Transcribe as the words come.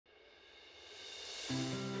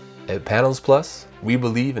At Panels Plus, we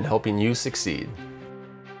believe in helping you succeed.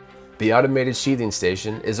 The automated sheathing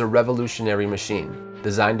station is a revolutionary machine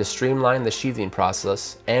designed to streamline the sheathing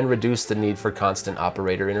process and reduce the need for constant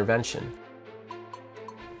operator intervention.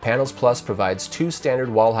 Panels Plus provides two standard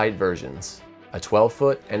wall height versions, a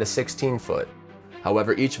 12-foot and a 16-foot.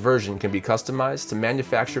 However, each version can be customized to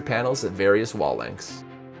manufacture panels at various wall lengths.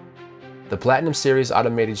 The Platinum Series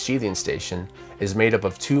automated sheathing station is made up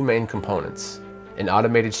of two main components, an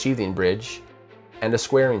automated sheathing bridge and a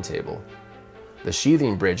squaring table. The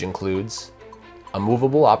sheathing bridge includes a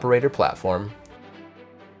movable operator platform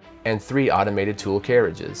and 3 automated tool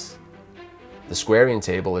carriages. The squaring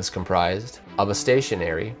table is comprised of a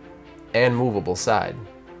stationary and movable side,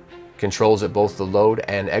 controls at both the load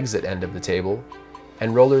and exit end of the table,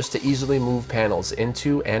 and rollers to easily move panels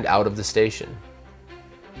into and out of the station.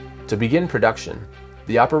 To begin production,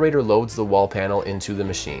 the operator loads the wall panel into the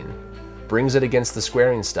machine, brings it against the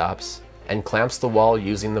squaring stops, and clamps the wall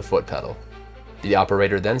using the foot pedal. The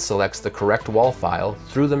operator then selects the correct wall file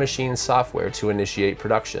through the machine's software to initiate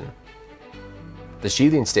production. The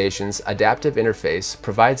sheathing station's adaptive interface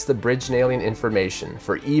provides the bridge nailing information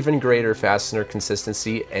for even greater fastener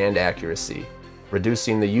consistency and accuracy,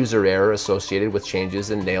 reducing the user error associated with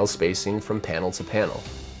changes in nail spacing from panel to panel.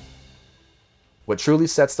 What truly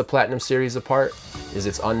sets the Platinum Series apart is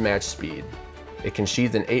its unmatched speed. It can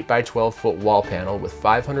sheathe an 8x12 foot wall panel with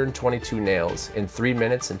 522 nails in 3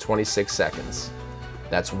 minutes and 26 seconds.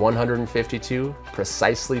 That's 152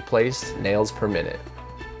 precisely placed nails per minute.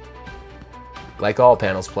 Like all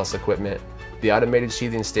Panels Plus equipment, the automated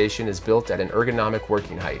sheathing station is built at an ergonomic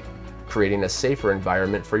working height, creating a safer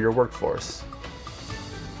environment for your workforce.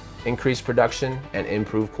 Increase production and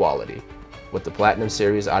improve quality with the Platinum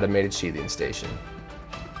Series automated sheathing station.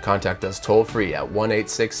 Contact us toll-free at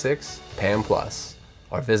 1-866-PAM-PLUS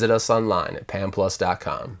or visit us online at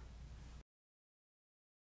pamplus.com.